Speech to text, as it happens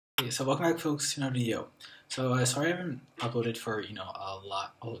Okay, so welcome back, folks, to another video. So sorry I haven't uploaded for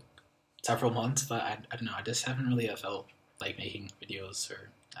several months, but I don't know, I just haven't really felt like making videos,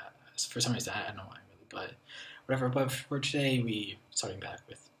 or for some reason I don't know why really, but whatever. But for today, we starting back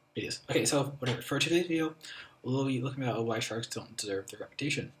with videos. Okay, so whatever. For today's video, we'll be looking at why sharks don't deserve their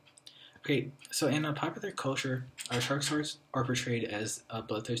reputation. Okay, so in a popular culture, sharks are portrayed as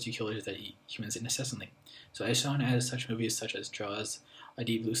bloodthirsty killers that eat humans incessantly. So as shown as such movies such as Jaws, A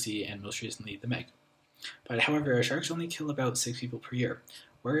Deep Blue Sea, and most recently The Meg. But however, sharks only kill about 6 people per year,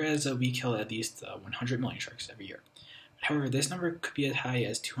 whereas we kill at least 100 million sharks every year. However, this number could be as high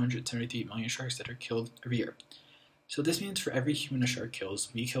as 273 million sharks that are killed every year. So this means for every human a shark kills,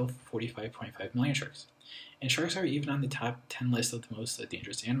 we kill 45.5 million sharks. And sharks are even on the top 10 list of the most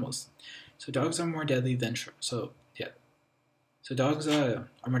dangerous animals. So dogs are more deadly than sharks. So dogs are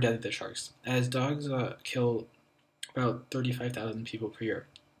more deadly than sharks, as dogs kill about 35,000 people per year,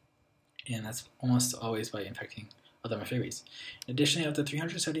 and that's almost always by infecting other amphibians. Additionally, of the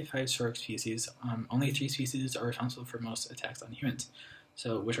 375 shark species, only 3 species are responsible for most attacks on humans,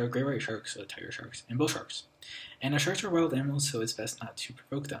 which are great white sharks, tiger sharks, and bull sharks. And sharks are wild animals, so it's best not to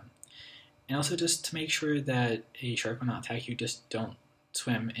provoke them. And also, just to make sure that a shark will not attack you, just don't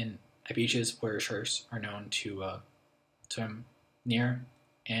swim at beaches where sharks are known to swim near,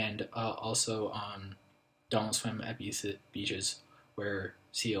 and also don't swim at beaches where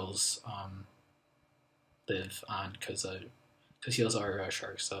seals live on, because seals are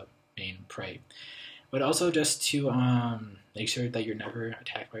sharks' main prey. But also, just to make sure that you're never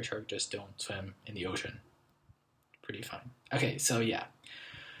attacked by a shark, just don't swim in the ocean. Pretty fun. Okay, so yeah.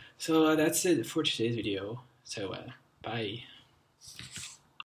 So that's it for today's video. So bye.